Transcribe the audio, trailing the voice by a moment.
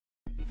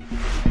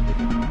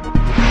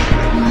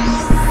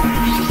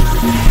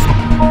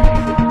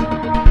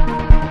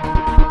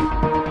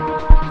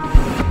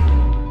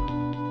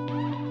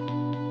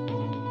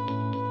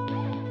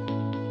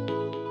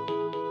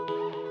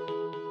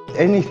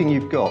Anything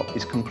you've got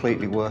is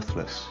completely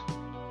worthless,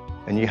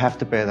 and you have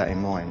to bear that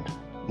in mind.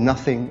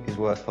 Nothing is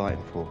worth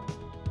fighting for.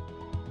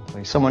 I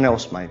mean, someone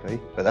else maybe,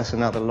 but that's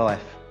another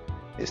life.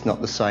 It's not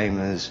the same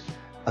as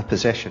a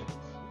possession.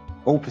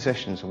 All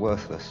possessions are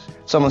worthless.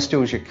 Someone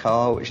steals your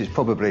car, which is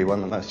probably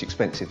one of the most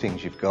expensive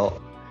things you've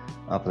got,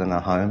 other than a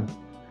home.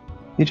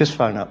 You just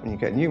phone up and you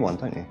get a new one,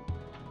 don't you?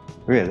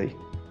 Really,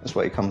 that's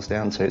what it comes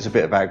down to. It's a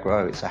bit of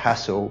aggro, it's a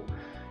hassle.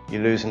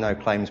 You're losing no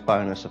claims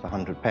bonus of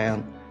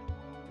 £100,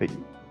 but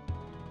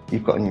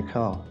you've got a new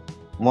car.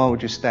 Why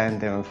would you stand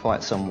there and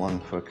fight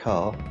someone for a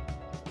car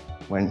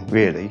when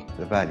really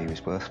the value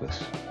is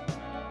worthless?